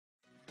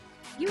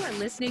You are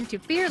listening to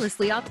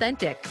Fearlessly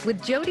Authentic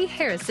with Jody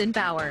Harrison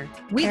Bauer.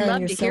 We'd Erin, love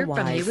you're to so hear from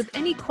you wise. with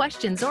any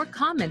questions or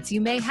comments you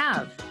may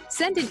have.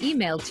 Send an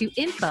email to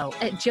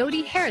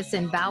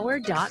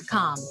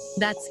info@jodyharrisonbauer.com.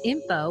 That's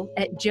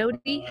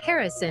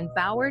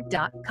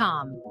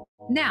info@jodyharrisonbauer.com.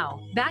 Now,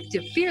 back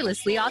to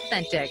Fearlessly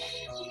Authentic.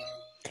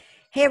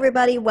 Hey,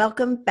 everybody.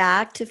 Welcome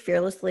back to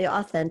Fearlessly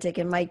Authentic.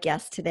 And my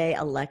guest today,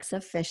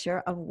 Alexa Fischer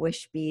of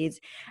Wishbeads.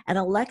 And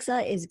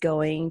Alexa is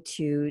going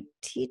to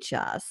teach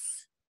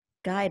us,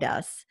 guide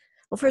us.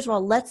 Well, first of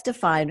all, let's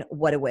define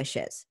what a wish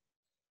is.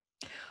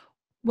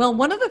 Well,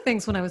 one of the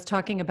things when I was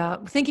thinking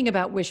about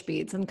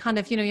Wishbeads and kind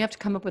of, you have to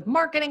come up with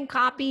marketing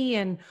copy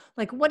and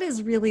like, what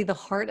is really the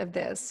heart of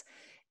this?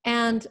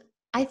 And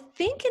I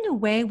think in a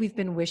way we've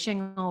been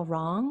wishing all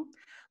wrong.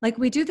 Like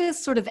we do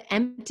this sort of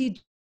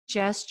empty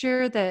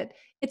gesture that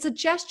it's a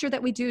gesture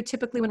that we do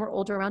typically when we're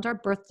older around our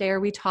birthday, or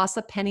we toss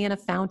a penny in a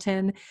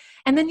fountain.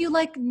 And then you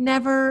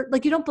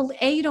you don't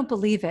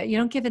believe it. You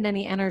don't give it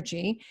any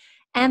energy.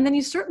 And then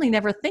you certainly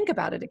never think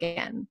about it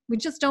again. We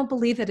just don't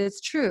believe that it's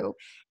true.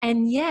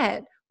 And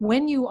yet,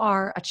 when you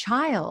are a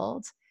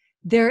child,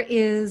 there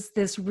is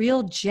this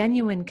real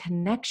genuine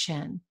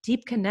connection,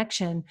 deep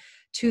connection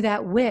to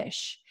that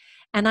wish.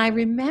 And I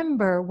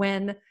remember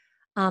when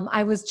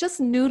I was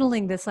just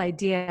noodling this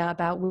idea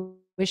about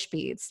wish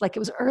beads, like it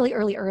was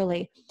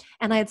early.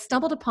 And I had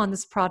stumbled upon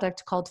this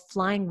product called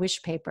flying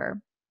wish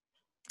paper.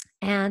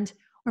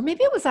 Or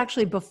maybe it was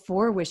actually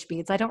before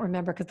Wishbeads. I don't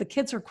remember because the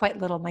kids were quite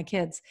little, my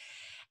kids.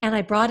 And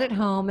I brought it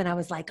home and I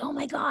was like, oh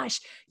my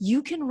gosh,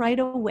 you can write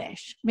a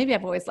wish. Maybe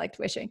I've always liked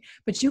wishing,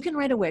 but you can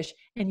write a wish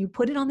and you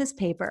put it on this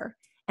paper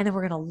and then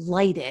we're going to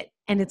light it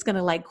and it's going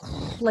to like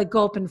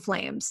go up in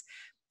flames.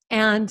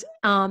 And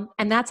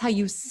that's how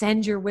you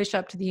send your wish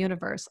up to the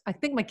universe. I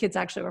think my kids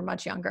actually were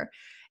much younger.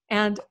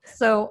 And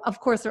so, of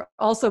course, they're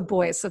also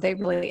boys. So they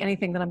really,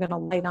 anything that I'm going to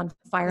light on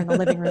fire in the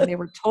living room, they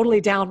were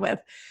totally down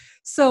with.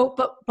 So,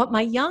 but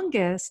my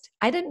youngest,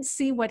 I didn't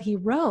see what he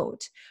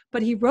wrote,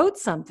 but he wrote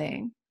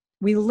something.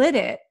 We lit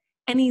it,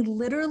 and he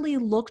literally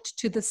looked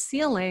to the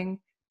ceiling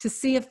to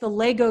see if the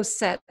Lego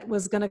set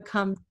was going to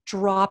come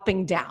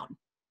dropping down.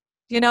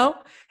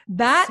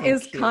 That so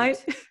is cute.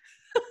 Kind.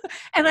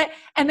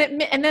 And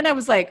then I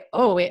was like,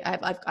 oh wait,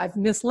 I've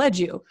misled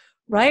you,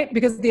 right?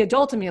 Because the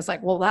adult in me is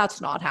like, well, that's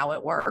not how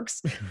it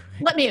works.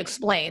 Let me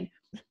explain.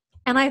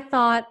 And I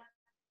thought,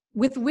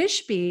 with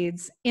wish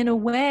beads, in a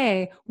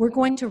way, we're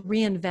going to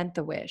reinvent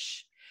the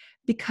wish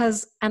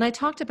because, and I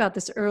talked about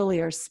this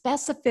earlier,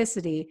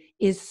 specificity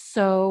is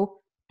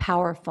so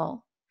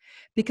powerful.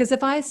 Because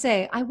if I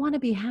say, I want to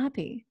be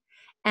happy,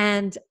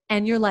 and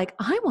you're like,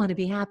 I want to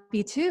be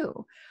happy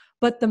too.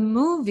 But the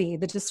movie,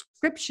 the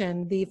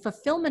description, the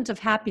fulfillment of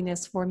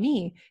happiness for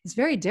me is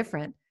very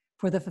different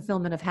for the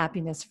fulfillment of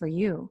happiness for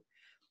you.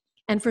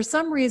 And for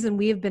some reason,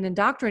 we have been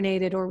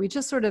indoctrinated, or we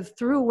just sort of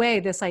threw away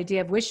this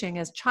idea of wishing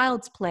as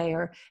child's play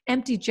or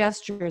empty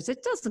gestures.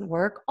 It doesn't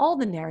work. All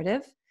the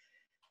narrative,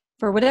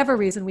 for whatever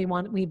reason we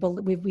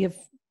have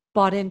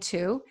bought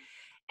into.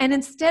 And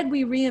instead,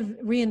 we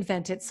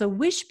reinvent it. So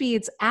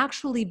Wishbeads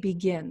actually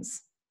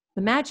begins,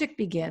 the magic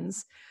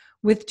begins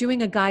with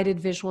doing a guided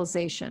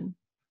visualization.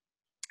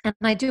 And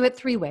I do it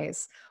 3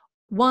 ways.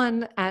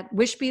 One, at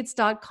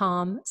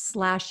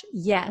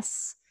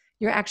wishbeads.com/yes.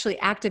 You're actually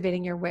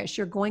activating your wish.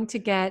 You're going to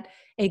get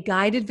a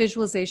guided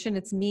visualization.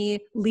 It's me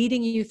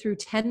leading you through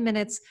 10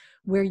 minutes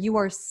where you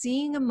are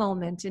seeing a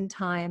moment in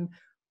time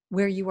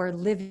where you are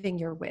living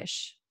your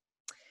wish.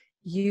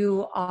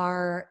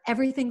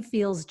 Everything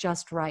feels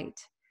just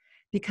right.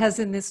 Because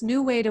in this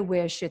new way to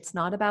wish, it's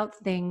not about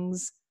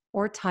things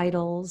or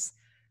titles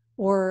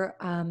or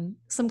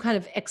some kind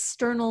of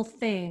external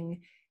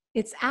thing.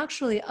 It's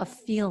actually a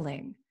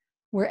feeling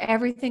where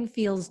everything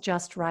feels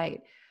just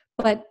right.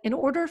 But in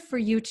order for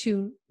you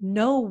to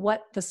know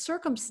what the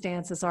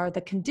circumstances are,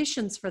 the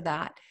conditions for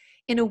that,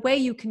 in a way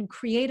you can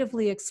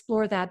creatively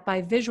explore that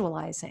by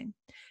visualizing.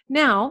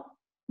 Now,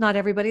 not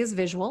everybody is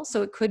visual,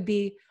 so it could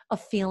be a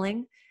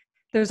feeling.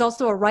 There's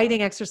also a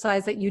writing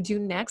exercise that you do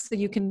next, so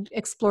you can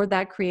explore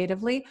that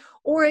creatively,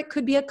 or it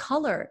could be a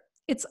color.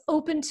 It's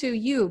open to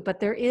you, but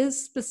there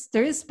is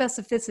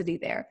specificity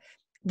there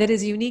that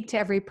is unique to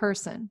every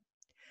person.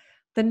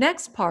 The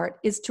next part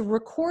is to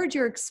record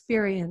your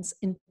experience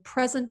in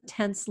present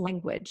tense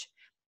language.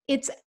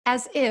 It's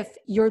as if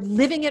you're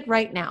living it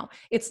right now.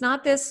 It's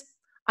not this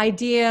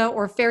idea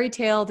or fairy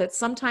tale that's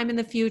sometime in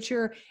the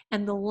future,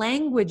 and the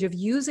language of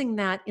using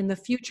that in the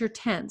future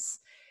tense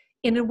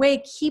in a way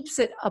keeps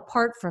it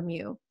apart from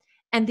you.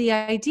 And the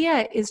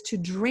idea is to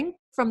drink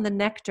from the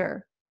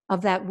nectar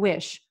of that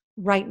wish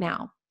right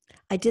now.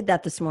 I did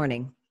that this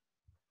morning.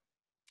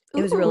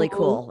 It was really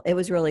cool. It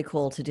was really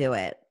cool to do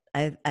it.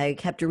 I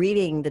kept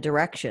reading the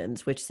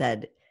directions, which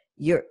said,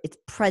 it's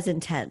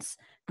present tense,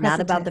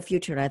 not about the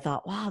future. And I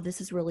thought, wow, this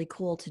is really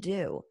cool to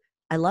do.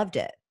 I loved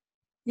it.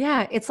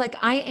 Yeah, it's like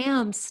I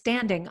am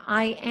standing,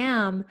 I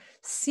am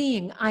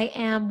seeing, I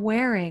am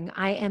wearing,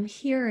 I am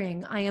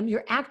hearing,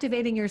 you're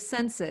activating your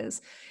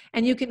senses.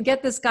 And you can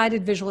get this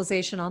guided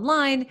visualization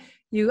online.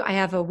 I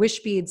have a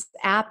Wishbeads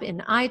app in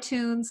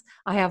iTunes.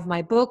 I have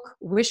my book,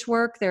 Wish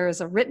Work. There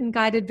is a written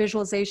guided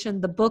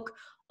visualization. The book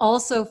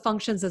also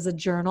functions as a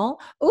journal.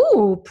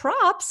 Ooh,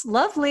 props.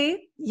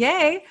 Lovely.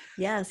 Yay.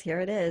 Yes, here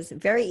it is.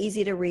 Very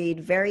easy to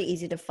read, very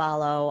easy to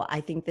follow. I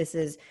think this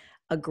is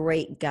a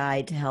great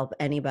guide to help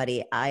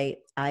anybody. I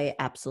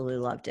absolutely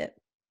loved it.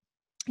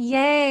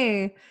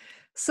 Yay.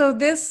 So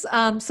this,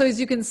 so as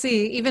you can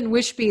see, even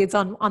wish beads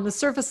on the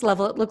surface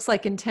level, it looks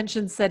like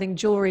intention setting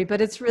jewelry,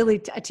 but it's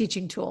really a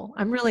teaching tool.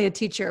 I'm really a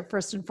teacher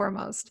first and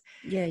foremost.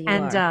 Yeah, you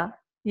And are.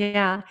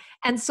 yeah.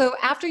 And so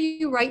after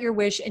you write your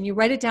wish and you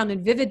write it down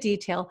in vivid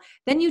detail,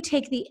 then you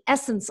take the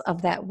essence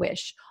of that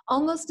wish,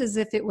 almost as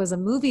if it was a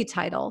movie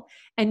title,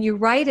 and you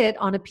write it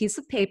on a piece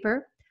of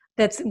paper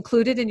that's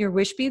included in your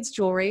wish beads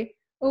jewelry.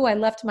 Oh, I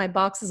left my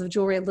boxes of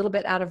jewelry a little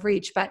bit out of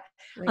reach, but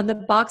on the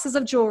boxes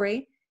of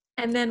jewelry.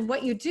 And then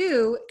what you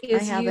do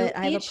is I have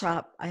a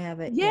prop. I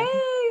have it. Yay! Yeah.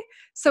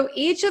 So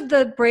each of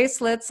the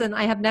bracelets, and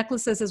I have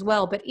necklaces as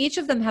well, but each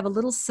of them have a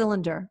little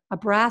cylinder, a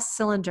brass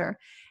cylinder.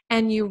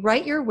 And you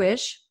write your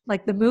wish,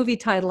 like the movie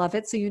title of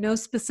it, so you know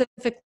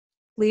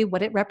specifically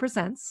what it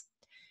represents.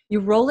 You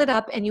roll it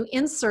up and you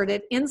insert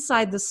it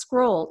inside the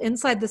scroll,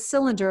 inside the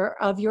cylinder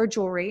of your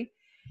jewelry.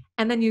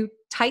 And then you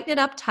tighten it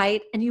up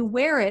tight and you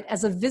wear it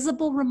as a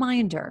visible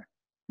reminder.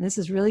 And this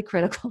is really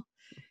critical,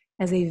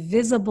 as a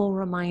visible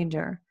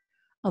reminder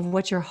of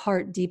what your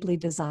heart deeply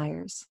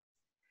desires.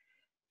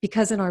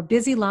 Because in our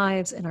busy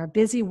lives, in our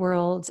busy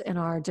worlds, in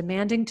our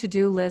demanding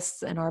to-do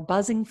lists, in our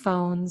buzzing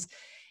phones,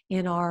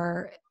 in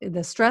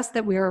the stress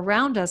that we're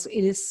around us,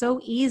 it is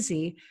so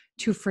easy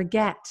to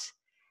forget.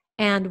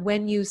 And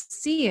when you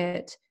see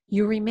it,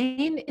 you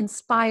remain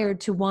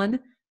inspired to, one,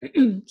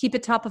 keep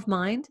it top of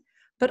mind,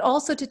 but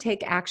also to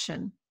take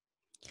action.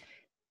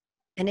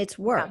 And it's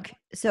work. Yeah.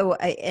 So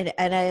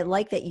I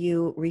like that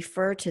you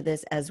refer to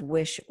this as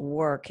wish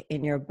work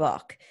in your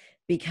book,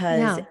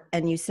 because,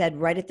 and you said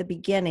right at the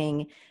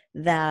beginning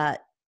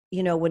that,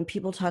 you know, when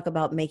people talk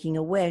about making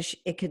a wish,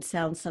 it could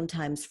sound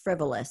sometimes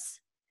frivolous.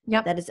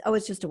 Yep. That is, oh,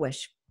 it's just a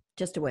wish,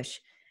 just a wish.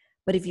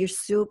 But if you're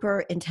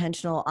super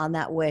intentional on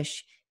that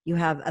wish, you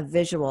have a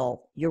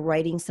visual, you're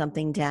writing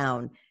something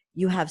down,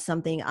 you have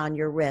something on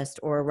your wrist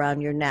or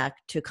around your neck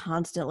to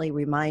constantly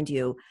remind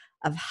you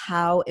of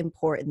how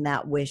important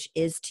that wish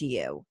is to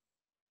you.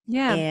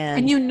 Yeah.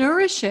 And you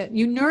nourish it.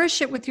 You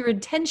nourish it with your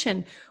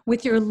intention,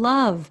 with your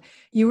love.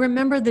 You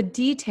remember the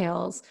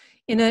details.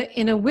 In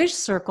a wish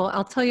circle,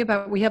 I'll tell you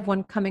about, we have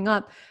one coming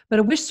up, but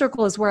a wish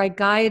circle is where I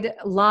guide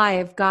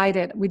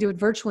it. We do it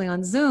virtually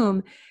on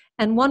Zoom.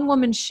 And one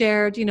woman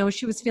shared, you know,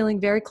 she was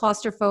feeling very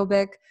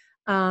claustrophobic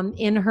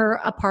in her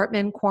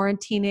apartment,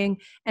 quarantining.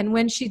 And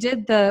when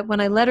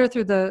I led her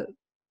through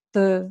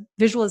the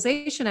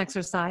visualization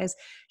exercise,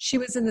 she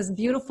was in this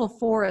beautiful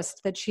forest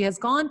that she has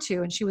gone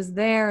to, and she was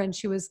there and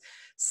she was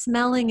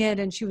smelling it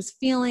and she was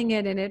feeling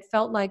it, and it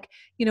felt like,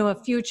 you know,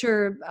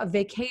 a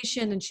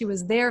vacation, and she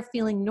was there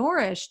feeling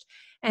nourished.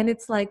 And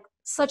it's like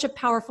such a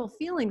powerful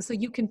feeling. So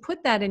you can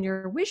put that in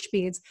your wish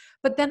beads,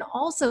 but then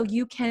also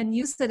you can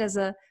use it as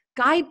a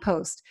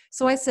guidepost.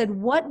 So I said,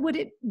 what would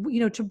it,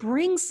 you know, to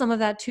bring some of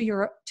that to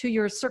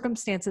your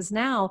circumstances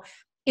now,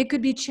 it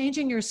could be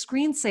changing your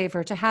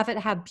screensaver to have it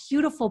have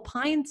beautiful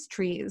pine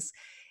trees.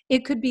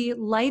 It could be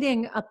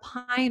lighting a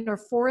pine or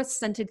forest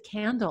scented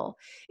candle.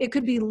 It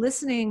could be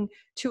listening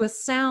to a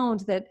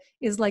sound that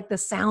is like the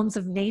sounds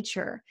of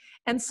nature.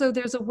 And so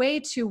there's a way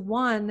to,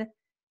 one,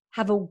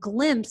 have a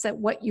glimpse at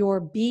what your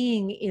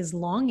being is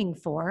longing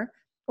for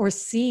or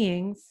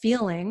seeing,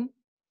 feeling.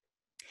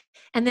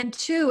 And then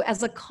two,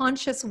 as a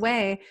conscious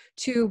way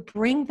to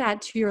bring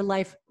that to your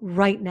life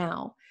right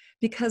now,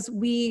 because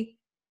we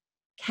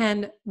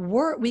can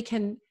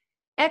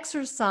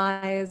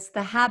exercise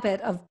the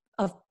habit of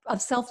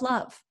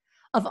self-love,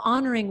 of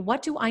honoring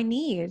what do I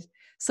need.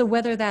 So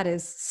whether that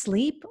is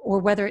sleep or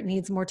whether it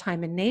needs more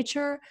time in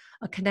nature,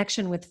 a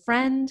connection with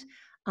friend,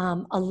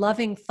 a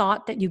loving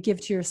thought that you give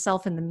to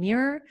yourself in the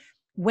mirror,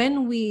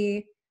 when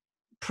we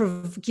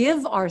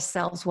give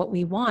ourselves what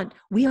we want,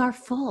 we are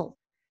full.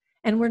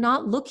 And we're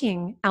not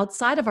looking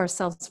outside of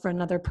ourselves for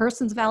another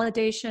person's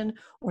validation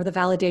or the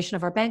validation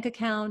of our bank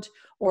account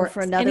or for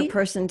another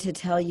person to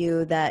tell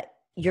you that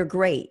you're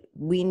great.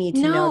 We need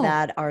to know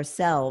that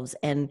ourselves.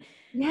 And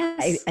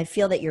yes. I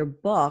feel that your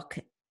book,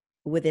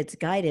 with its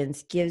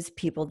guidance, gives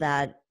people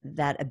that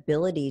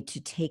ability to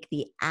take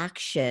the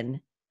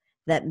action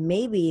that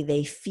maybe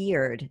they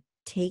feared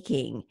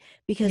taking,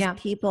 because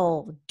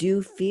people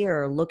do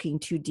fear looking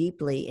too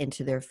deeply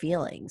into their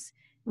feelings.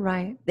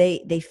 Right.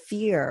 They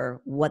fear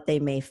what they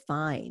may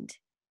find.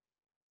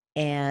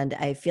 And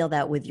I feel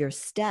that with your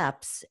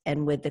steps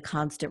and with the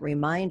constant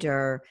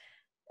reminder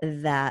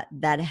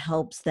that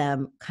helps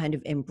them kind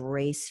of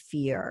embrace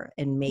fear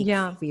and make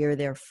fear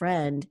their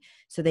friend,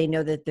 so they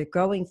know that they're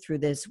going through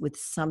this with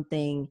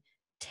something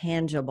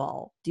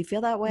tangible. Do you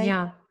feel that way?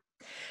 Yeah,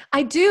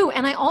 I do.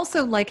 And I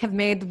also have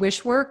made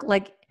wish work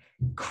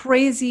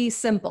crazy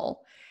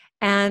simple.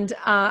 And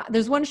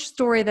there's one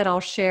story that I'll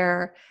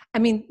share. I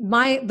mean,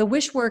 the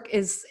wish work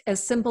is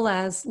as simple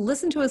as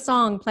listen to a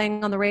song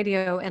playing on the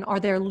radio, and are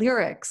there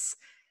lyrics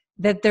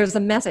that there's a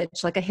message,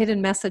 like a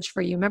hidden message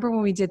for you? Remember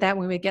when we did that,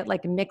 when we get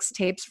like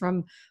mixtapes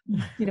from,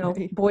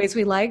 Right. boys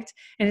we liked,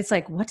 and it's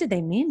like, what did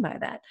they mean by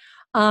that?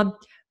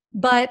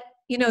 But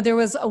there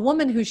was a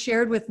woman who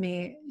shared with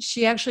me,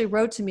 she actually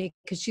wrote to me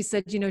because she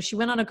said, she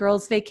went on a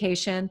girls'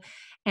 vacation,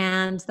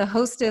 and the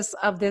hostess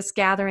of this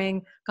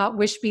gathering got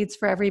wish beads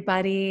for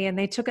everybody. And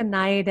they took a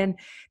night and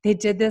they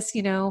did this,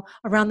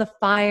 around the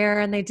fire,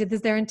 and they did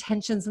their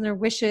intentions and their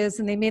wishes,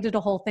 and they made it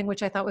a whole thing,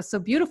 which I thought was so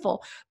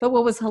beautiful. But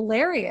what was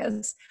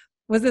hilarious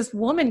was this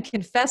woman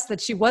confessed that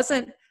she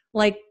wasn't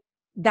like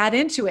that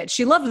into it.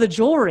 She loved the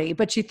jewelry,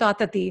 but she thought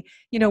that the,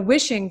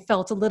 wishing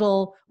felt a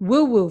little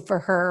woo-woo for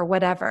her or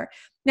whatever.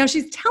 Now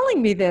she's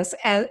telling me this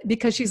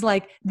because she's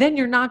like, then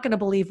you're not going to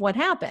believe what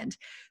happened.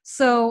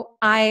 So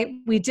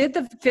we did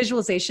the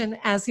visualization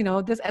as,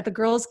 this at the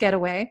girls'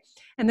 getaway.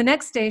 And the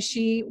next day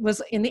she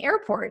was in the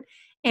airport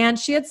and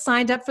she had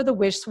signed up for the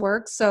wish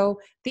work. So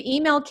the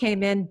email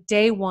came in,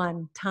 day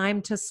 1,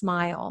 time to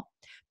smile.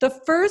 The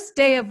first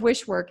day of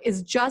wish work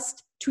is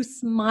just to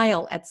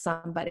smile at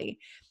somebody.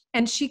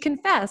 And she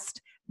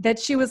confessed that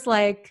she was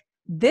like,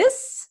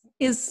 this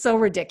is so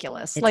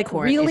ridiculous. It's like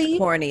corny. really It's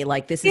corny.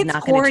 Like this is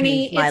not going to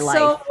change my life.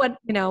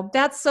 So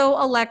that's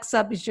so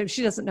Alexa.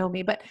 She doesn't know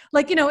me, but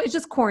it's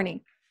just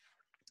corny.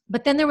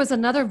 But then there was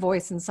another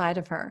voice inside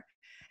of her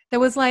that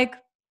was like,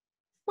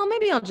 well,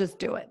 maybe I'll just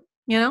do it,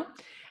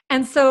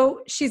 And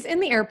so she's in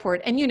the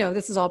airport, and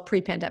this is all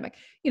pre-pandemic.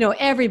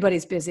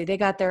 Everybody's busy. They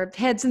got their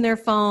heads in their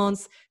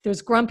phones.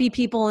 There's grumpy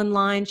people in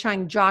line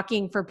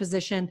jockeying for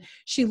position.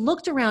 She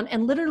looked around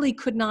and literally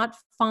could not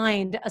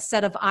find a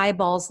set of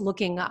eyeballs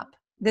looking up.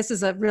 This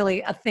is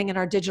really a thing in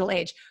our digital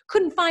age.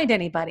 Couldn't find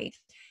anybody.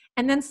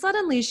 And then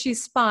suddenly she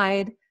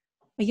spied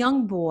a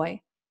young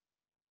boy,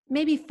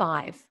 maybe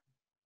 5.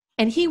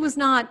 And he was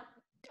not,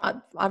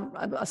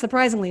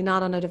 surprisingly,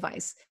 not on a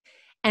device.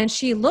 And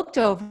she looked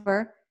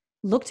over,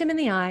 looked him in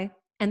the eye,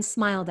 and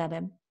smiled at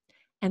him.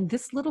 And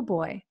this little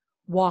boy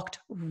walked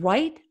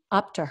right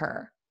up to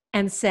her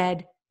and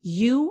said,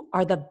 "You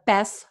are the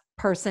best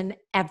person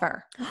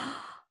ever."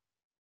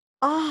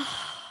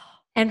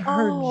 And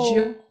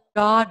her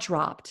jaw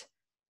dropped.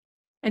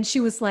 And she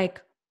was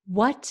like,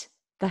 what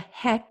the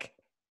heck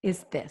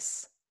is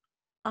this?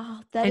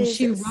 Oh, that and is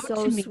she wrote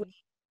so to me, sweet.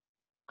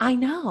 I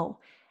know.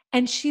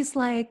 And she's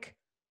like,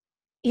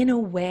 in a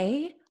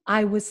way,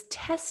 I was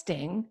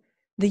testing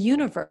the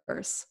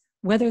universe,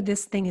 whether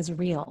this thing is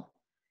real.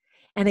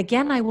 And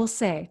again, I will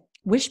say,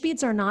 wish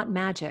beads are not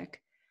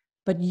magic,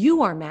 but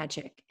you are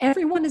magic.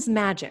 Everyone is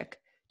magic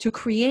to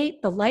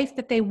create the life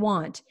that they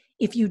want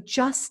if you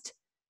just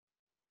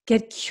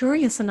get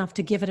curious enough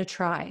to give it a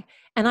try.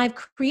 And I've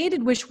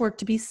created wish work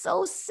to be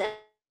so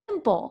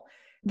simple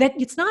that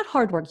it's not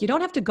hard work. You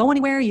don't have to go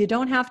anywhere. You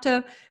don't have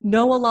to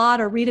know a lot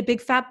or read a big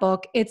fat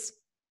book. It's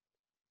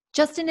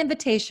just an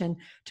invitation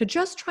to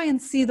just try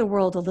and see the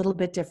world a little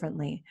bit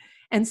differently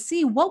and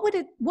see what would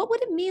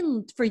it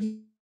mean for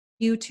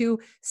you to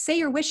say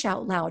your wish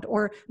out loud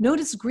or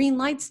notice green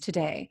lights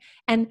today,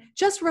 and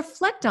just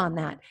reflect on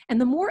that.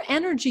 And the more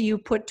energy you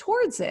put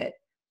towards it,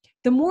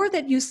 the more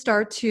that you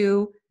start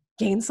to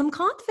gain some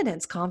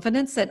confidence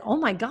that, oh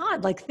my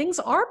God, like things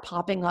are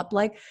popping up.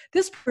 Like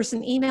this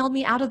person emailed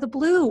me out of the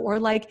blue, or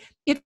like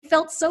it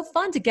felt so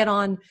fun to get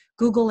on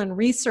Google and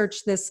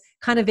research this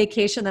kind of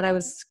vacation that I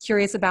was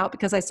curious about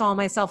because I saw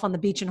myself on the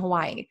beach in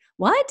Hawaii.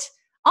 What?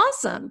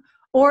 Awesome.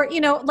 Or,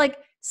 like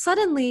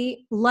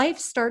suddenly life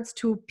starts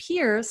to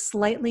appear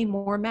slightly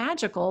more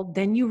magical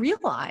than you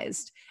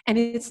realized. And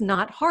it's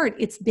not hard.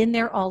 It's been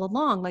there all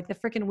along, like the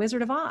freaking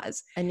Wizard of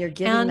Oz. And you're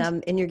giving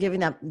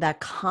them that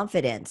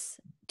confidence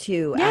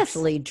to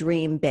actually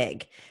dream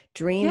big.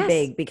 Dream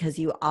big, because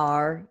you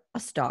are a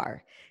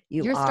star.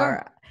 You're a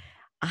star.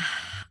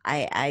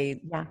 I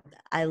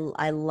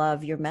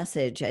love your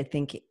message. I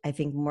think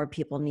more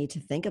people need to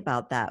think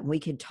about that. We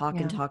could talk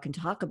and talk and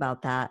talk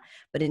about that,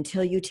 but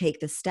until you take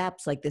the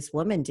steps like this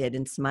woman did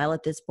and smile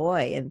at this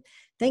boy, and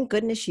thank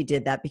goodness she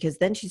did that, because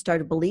then she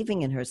started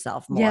believing in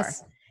herself more.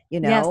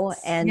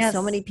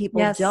 So many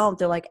people don't.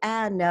 They're like,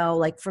 no,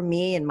 like for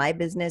me and my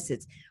business,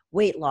 it's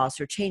weight loss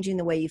or changing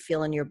the way you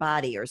feel in your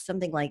body or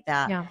something like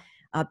that.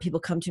 Yeah. People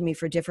come to me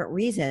for different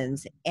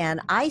reasons, and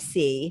I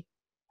see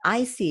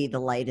the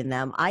light in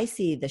them. I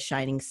see the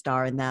shining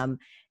star in them,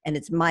 and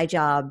it's my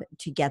job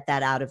to get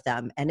that out of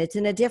them. And it's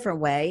in a different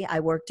way. I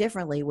work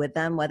differently with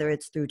them, whether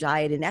it's through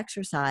diet and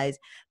exercise.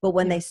 But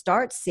when they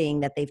start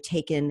seeing that they've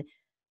taken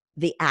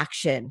the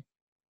action,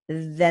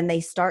 then they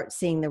start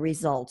seeing the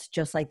results,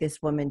 just like this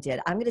woman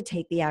did. I'm going to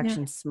take the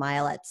action,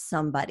 smile at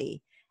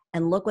somebody,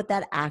 and look what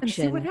that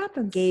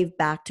action gave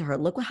back to her.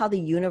 Look how the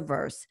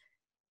universe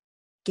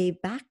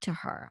gave back to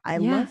her. I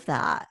love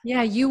that.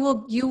 Yeah, you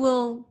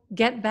will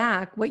get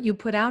back what you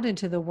put out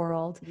into the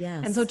world.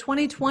 Yes. And so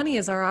 2020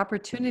 is our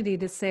opportunity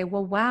to say,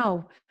 well,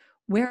 wow,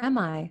 where am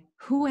I?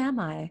 Who am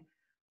I?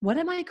 what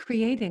am I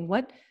creating?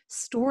 What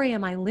story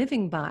am I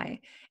living by?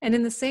 And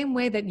in the same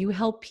way that you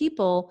help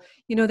people,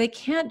 they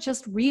can't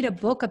just read a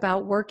book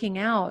about working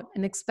out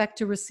and expect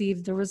to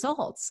receive the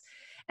results.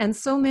 And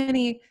so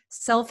many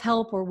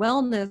self-help or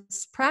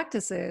wellness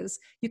practices,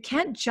 you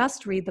can't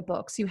just read the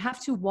books. You have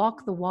to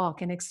walk the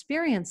walk and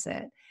experience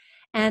it.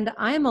 And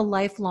I'm a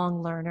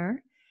lifelong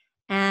learner.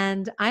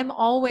 And I'm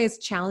always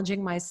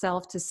challenging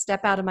myself to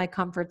step out of my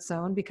comfort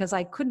zone because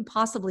I couldn't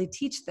possibly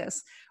teach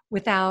this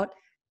without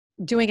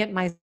doing it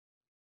myself.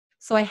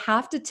 So I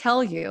have to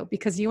tell you,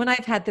 because you and I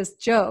have had this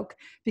joke,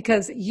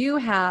 because you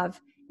have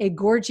a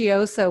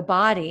gorgioso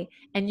body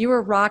and you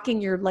were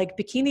rocking your like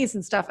bikinis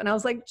and stuff. And I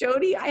was like,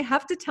 Jody, I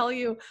have to tell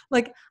you,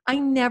 like, I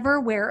never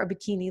wear a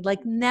bikini,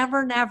 like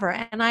never, never.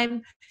 And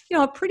I'm,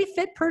 a pretty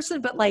fit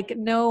person, but like,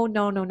 no,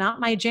 not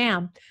my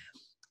jam.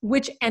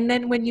 And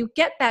then when you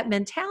get that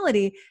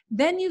mentality,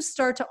 then you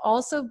start to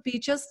also be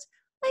just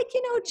like,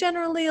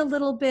 generally a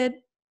little bit,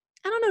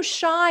 I don't know,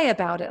 shy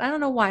about it. I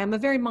don't know why. I'm a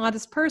very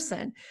modest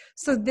person.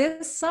 So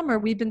this summer,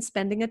 we've been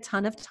spending a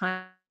ton of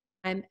time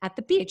at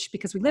the beach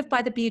because we live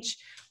by the beach.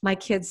 My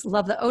kids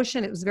love the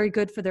ocean. It was very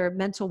good for their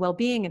mental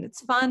well-being and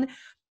it's fun.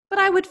 But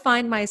I would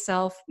find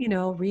myself,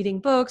 reading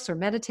books or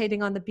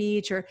meditating on the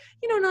beach or,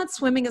 not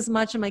swimming as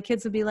much. And my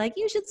kids would be like,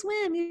 you should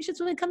swim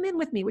and come in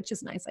with me, which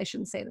is nice. I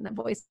shouldn't say it in that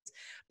voice,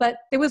 but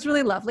it was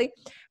really lovely.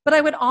 But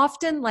I would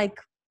often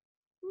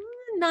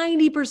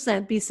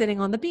 90% be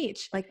sitting on the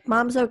beach. Like,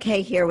 mom's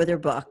okay here with her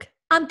book.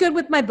 I'm good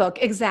with my book.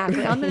 Exactly.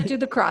 Right. I'm going to do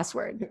the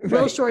crossword. Right.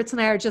 Will Shorts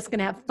and I are just going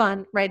to have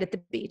fun right at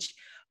the beach.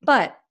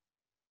 But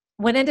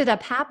what ended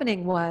up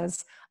happening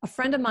was a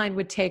friend of mine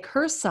would take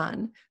her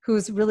son,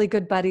 who's really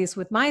good buddies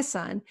with my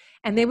son,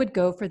 and they would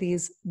go for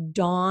these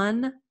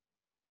dawn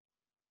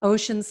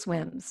ocean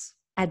swims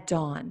at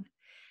dawn.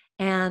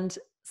 And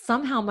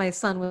somehow my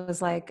son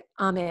was like,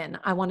 I'm in,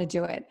 I want to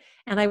do it.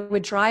 And I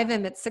would drive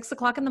him at 6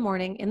 o'clock in the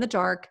morning in the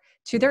dark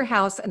to their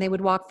house, and they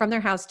would walk from their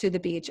house to the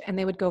beach and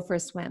they would go for a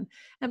swim.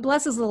 And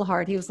bless his little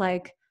heart, he was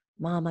like,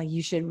 Mama,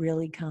 you should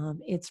really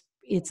come.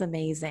 It's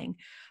amazing.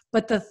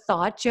 But the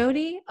thought,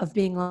 Jody, of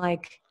being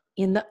like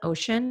in the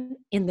ocean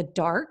in the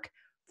dark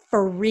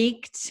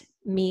freaked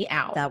me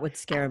out. That would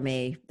scare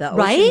me. The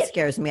right? ocean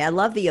scares me. I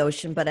love the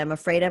ocean, but I'm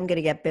afraid I'm going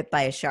to get bit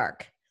by a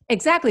shark.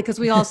 Exactly, because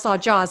we all saw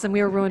Jaws and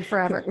we were ruined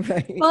forever.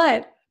 Right.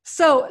 But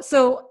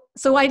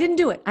so I didn't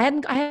do it. I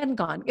hadn't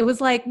gone. It was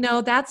like,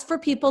 no, that's for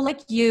people like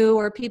you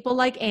or people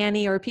like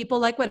Annie or people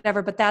like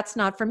whatever, but that's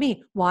not for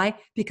me. Why?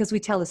 Because we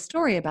tell a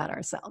story about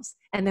ourselves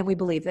and then we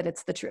believe that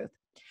it's the truth.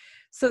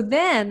 So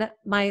then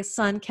my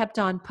son kept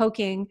on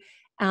poking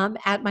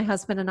at my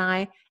husband and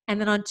I. And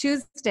then on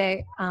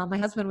Tuesday, my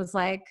husband was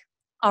like,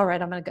 all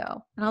right, I'm going to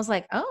go. And I was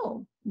like,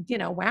 oh,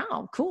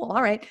 wow, cool.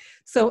 All right.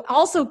 So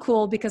also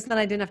cool because then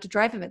I didn't have to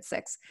drive him at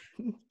 6.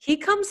 He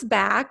comes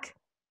back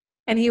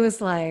and he was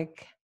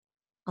like,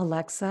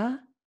 Alexa,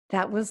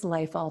 that was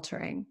life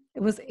altering.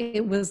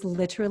 It was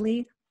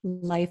literally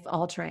life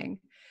altering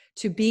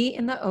to be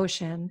in the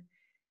ocean.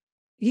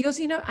 He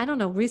goes, I don't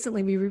know.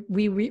 Recently,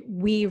 we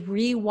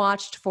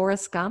rewatched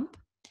Forrest Gump,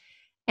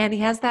 and he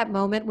has that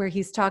moment where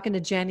he's talking to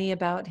Jenny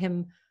about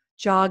him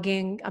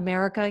jogging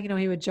America.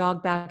 He would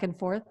jog back and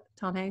forth.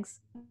 Tom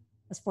Hanks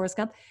as Forrest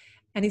Gump,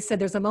 and he said,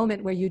 "There's a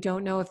moment where you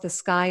don't know if the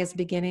sky is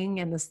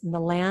beginning and the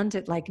land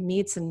it like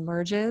meets and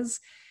merges."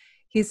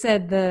 He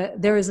said,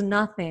 "There is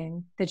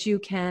nothing that you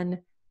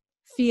can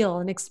feel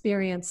and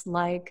experience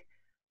like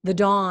the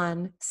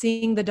dawn,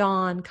 seeing the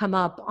dawn come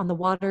up on the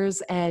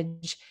water's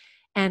edge."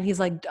 And he's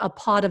like, a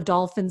pod of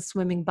dolphins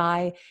swimming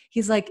by.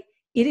 He's like,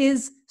 it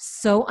is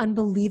so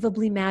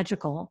unbelievably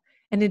magical.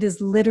 And it is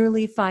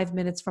literally 5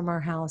 minutes from our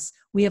house.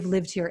 We have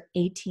lived here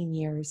 18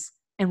 years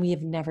and we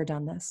have never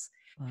done this.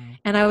 Wow.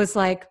 And I was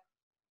like,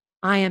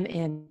 I am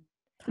in.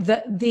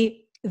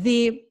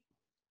 The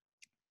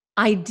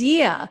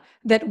idea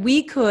that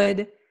we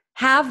could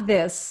have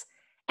this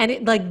and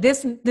it like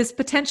this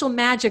potential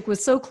magic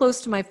was so close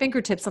to my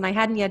fingertips and I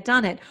hadn't yet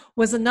done it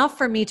was enough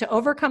for me to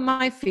overcome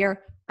my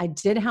fear. I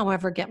did,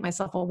 however, get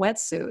myself a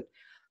wetsuit.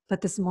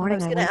 But this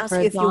morning I was going to ask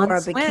you if you wore a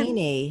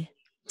bikini.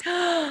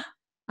 I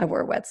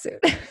wore a wetsuit.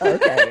 Okay, all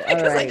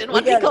right. I didn't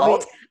want to be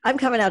cold. I'm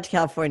coming out to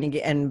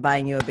California and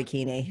buying you a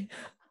bikini.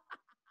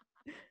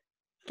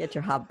 Get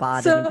your hot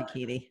bod in a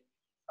bikini.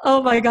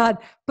 Oh my God.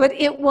 But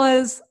it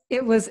was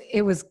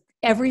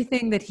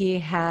everything that he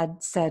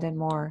had said and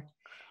more.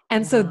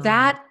 And so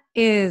that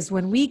is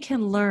when we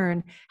can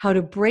learn how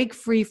to break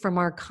free from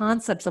our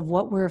concepts of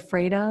what we're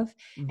afraid of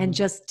and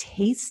just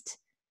taste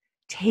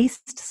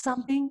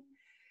something.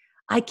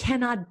 I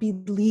cannot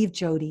believe,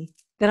 Jody,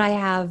 that I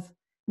have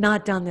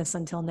not done this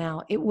until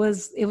now. It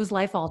was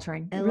life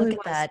altering. And look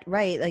at that,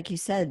 right? Like you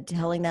said,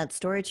 telling that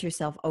story to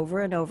yourself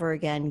over and over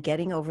again,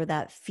 getting over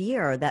that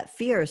fear. That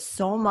fear is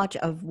so much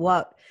of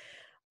what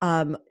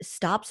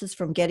stops us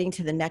from getting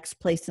to the next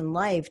place in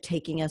life,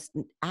 taking us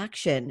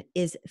action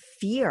is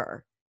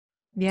fear.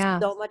 Yeah.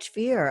 So much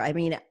fear. I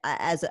mean,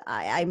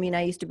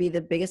 I used to be the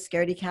biggest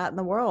scaredy cat in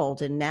the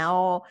world. And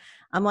now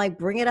I'm like,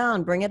 bring it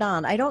on, bring it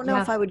on. I don't know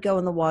if I would go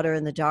in the water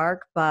in the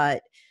dark,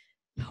 but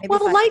Maybe Well,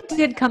 the 5 light minutes.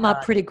 did come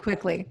up pretty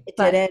quickly, It did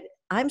but it.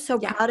 I'm so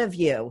yeah. proud of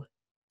you.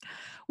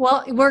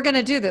 Well, we're going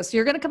to do this.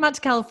 You're going to come out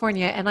to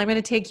California and I'm going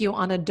to take you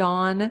on a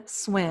dawn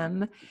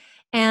swim.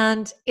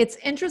 And it's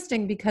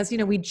interesting because,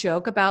 we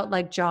joke about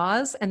like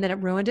Jaws and then it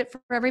ruined it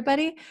for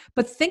everybody.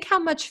 But think how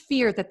much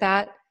fear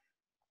that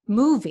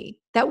movie,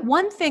 that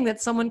one thing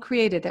that someone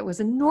created that was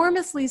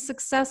enormously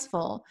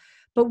successful,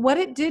 but what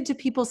it did to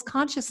people's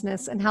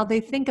consciousness and how they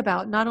think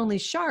about not only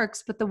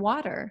sharks, but the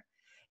water.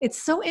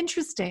 It's so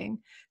interesting.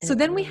 So It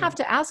then we really have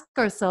to ask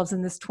ourselves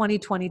in this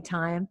 2020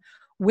 time,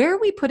 where are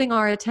we putting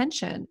our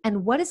attention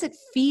and what is it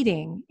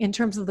feeding in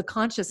terms of the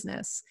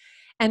consciousness?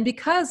 And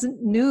because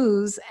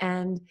news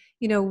and,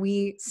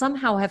 we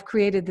somehow have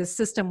created this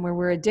system where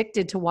we're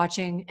addicted to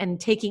watching and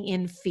taking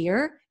in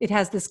fear, it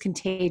has this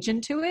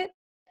contagion to it.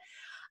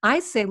 I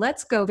say,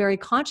 let's go very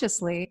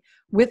consciously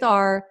with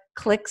our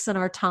clicks and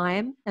our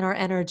time and our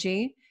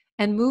energy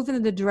and move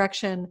in the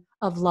direction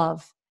of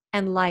love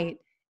and light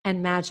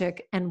and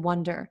magic and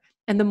wonder.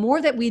 And the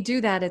more that we do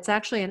that, it's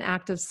actually an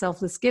act of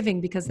selfless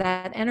giving because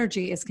that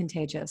energy is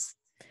contagious.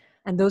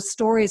 And those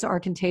stories are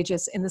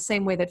contagious in the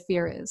same way that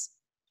fear is.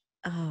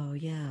 Oh,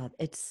 yeah.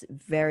 It's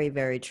very,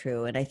 very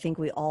true. And I think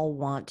we all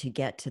want to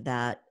get to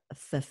that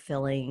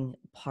fulfilling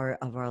part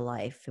of our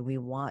life. And we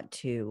want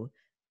to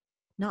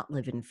not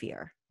live in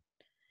fear.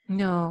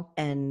 No,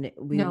 And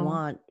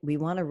no. we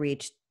want to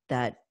reach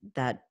that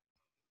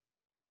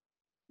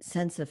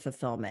sense of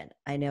fulfillment.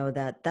 I know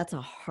that that's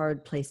a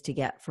hard place to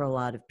get for a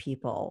lot of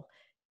people.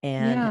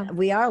 And Yeah.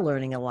 we are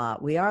learning a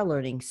lot. We are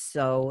learning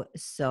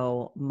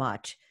so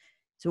much.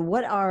 So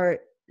what are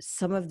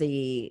some of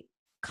the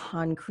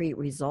concrete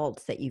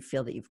results that you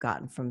feel that you've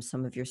gotten from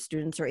some of your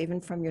students or even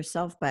from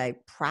yourself by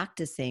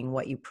practicing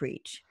what you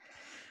preach?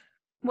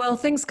 Well,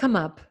 things come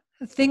up.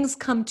 Things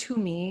come to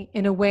me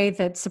in a way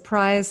that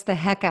surprise the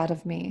heck out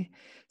of me.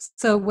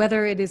 So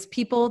whether it is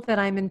people that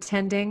I'm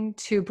intending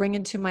to bring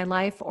into my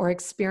life or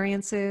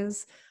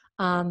experiences,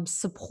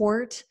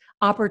 support,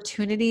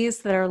 opportunities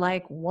that are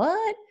like,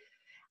 what?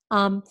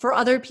 For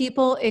other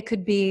people, it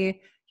could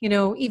be,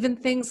 even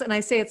things, and I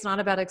say it's not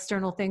about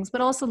external things,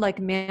 but also like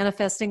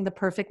manifesting the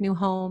perfect new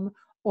home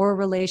or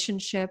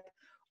relationship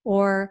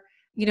or,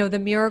 the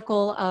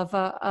miracle of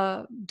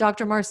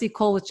Dr. Marcy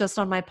Cole was just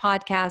on my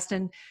podcast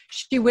and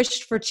she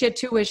wished for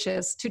two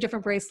wishes, two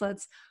different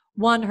bracelets.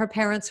 One, her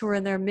parents who were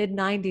in their mid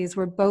 90s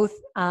were both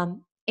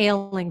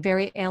ailing,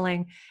 very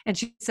ailing. And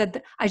she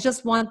said, I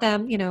just want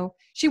them,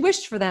 she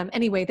wished for them.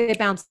 Anyway, they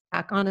bounced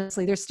back.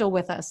 Honestly, they're still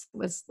with us. It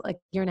was like a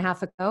year and a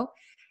half ago.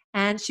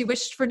 And she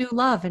wished for new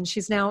love. And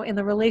she's now in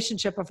the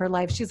relationship of her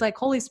life. She's like,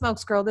 holy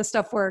smokes, girl, this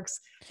stuff works.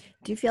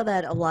 Do you feel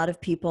that a lot of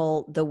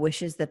people, the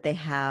wishes that they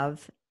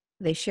have,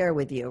 they share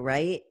with you,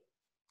 right?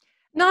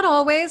 Not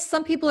always.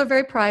 Some people are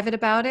very private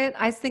about it.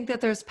 I think that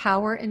there's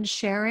power in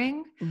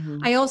sharing.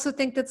 Mm-hmm. I also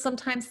think that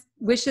sometimes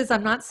wishes,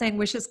 I'm not saying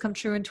wishes come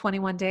true in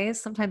 21 days.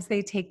 Sometimes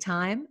they take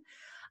time.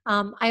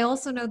 I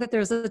also know that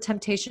there's a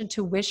temptation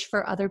to wish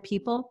for other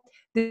people.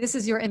 This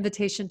is your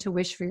invitation to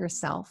wish for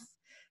yourself.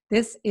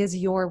 This is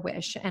your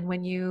wish. And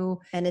when you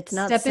And it's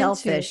not step into,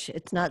 selfish.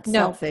 It's not no,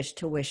 selfish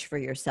to wish for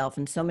yourself.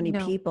 And so many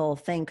no, people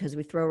think, because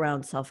we throw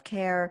around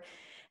self-care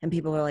and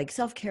people are like,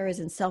 self-care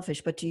isn't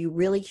selfish, but do you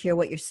really hear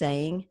what you're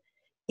saying?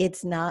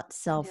 It's not no,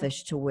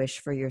 selfish to wish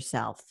for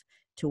yourself,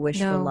 to wish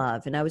for no.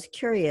 love. And I was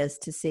curious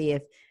to see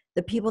if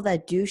the people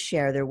that do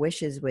share their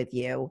wishes with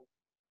you,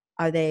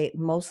 are they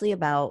mostly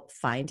about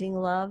finding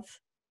love?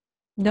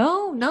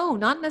 No, no,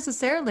 not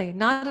necessarily.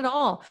 Not at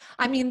all.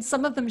 I mean,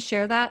 some of them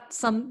share that,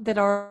 some that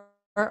are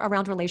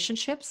around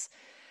relationships,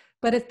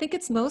 but I think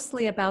it's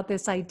mostly about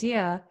this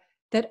idea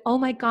that, oh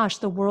my gosh,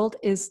 the world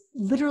is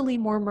literally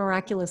more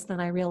miraculous than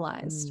I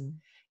realized.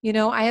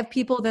 Mm. I have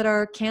people that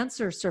are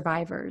cancer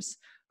survivors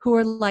who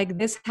are like,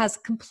 this has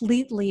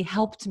completely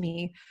helped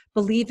me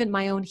believe in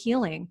my own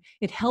healing.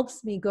 It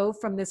helps me go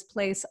from this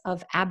place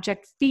of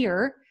abject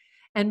fear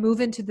and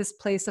move into this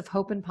place of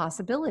hope and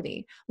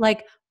possibility.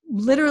 Like,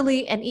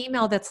 literally an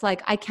email that's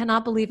like, I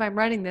cannot believe I'm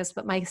writing this,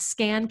 but my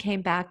scan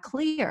came back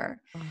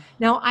clear. Oh.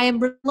 Now, I am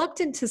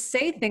reluctant to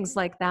say things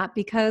like that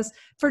because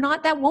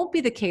that won't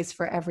be the case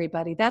for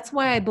everybody. That's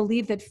why I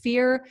believe that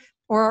fear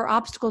or our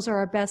obstacles are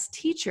our best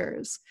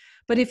teachers.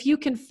 But if you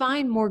can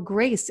find more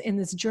grace in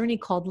this journey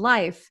called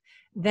life,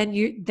 then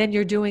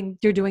you're doing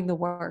the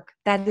work.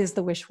 That is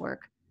the wish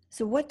work.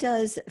 So what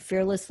does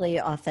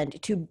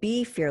to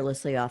be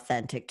fearlessly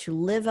authentic, to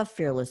live a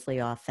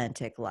fearlessly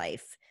authentic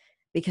life?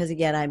 Because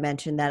again, I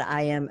mentioned that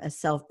I am a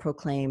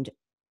self-proclaimed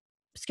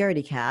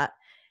scaredy cat,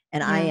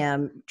 and I Yeah.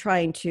 am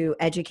trying to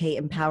educate,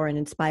 empower, and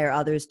inspire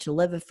others to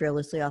live a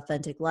fearlessly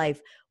authentic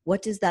life.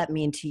 What does that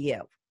mean to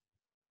you?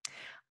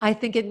 I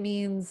think it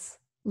means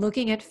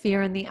looking at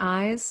fear in the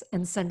eyes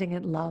and sending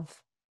it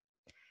love.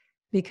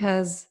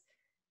 Because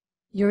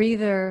you're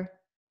either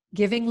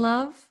giving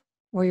love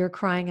or you're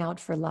crying out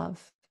for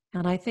love.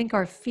 And I think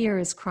our fear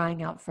is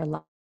crying out for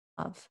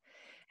love.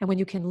 And when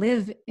you can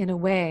live in a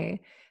way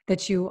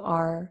that you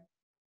are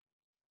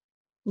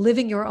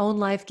living your own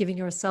life, giving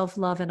yourself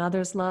love and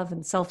others love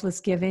and selfless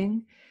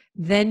giving,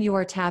 then you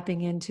are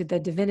tapping into the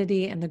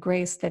divinity and the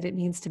grace that it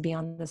means to be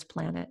on this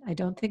planet. I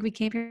don't think we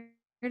came here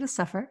to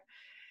suffer.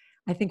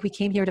 I think we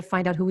came here to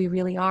find out who we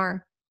really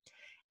are.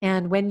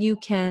 And when you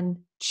can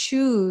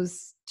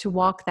choose to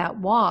walk that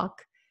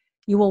walk,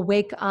 you will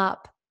wake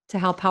up to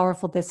how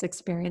powerful this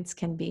experience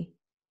can be.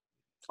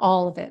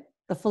 All of it,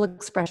 the full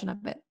expression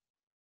of it.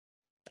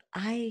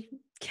 I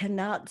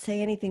cannot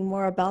say anything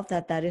more about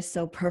that. That is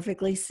so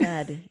perfectly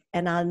said.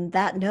 And on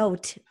that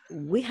note,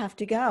 we have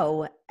to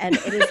go. And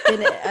it has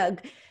been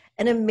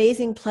an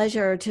amazing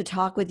pleasure to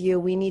talk with you.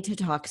 We need to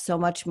talk so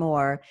much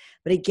more.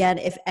 But again,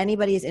 if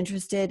anybody is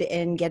interested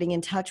in getting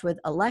in touch with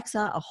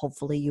Alexa,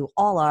 hopefully you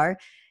all are,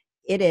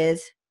 give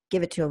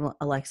it to him,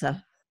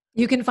 Alexa.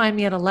 You can find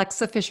me at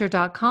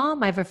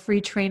alexafisher.com. I have a free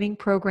training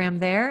program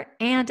there,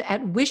 and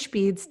at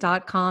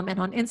wishbeads.com, and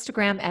on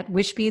Instagram at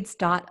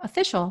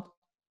wishbeads.official.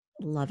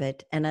 Love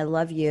it. And I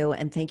love you.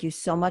 And thank you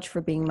so much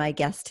for being my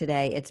guest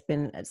today. It's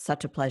been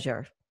such a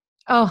pleasure.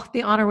 Oh,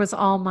 the honor was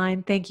all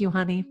mine. Thank you,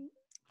 honey.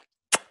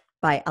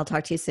 Bye. I'll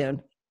talk to you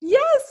soon.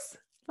 Yes.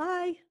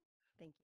 Bye.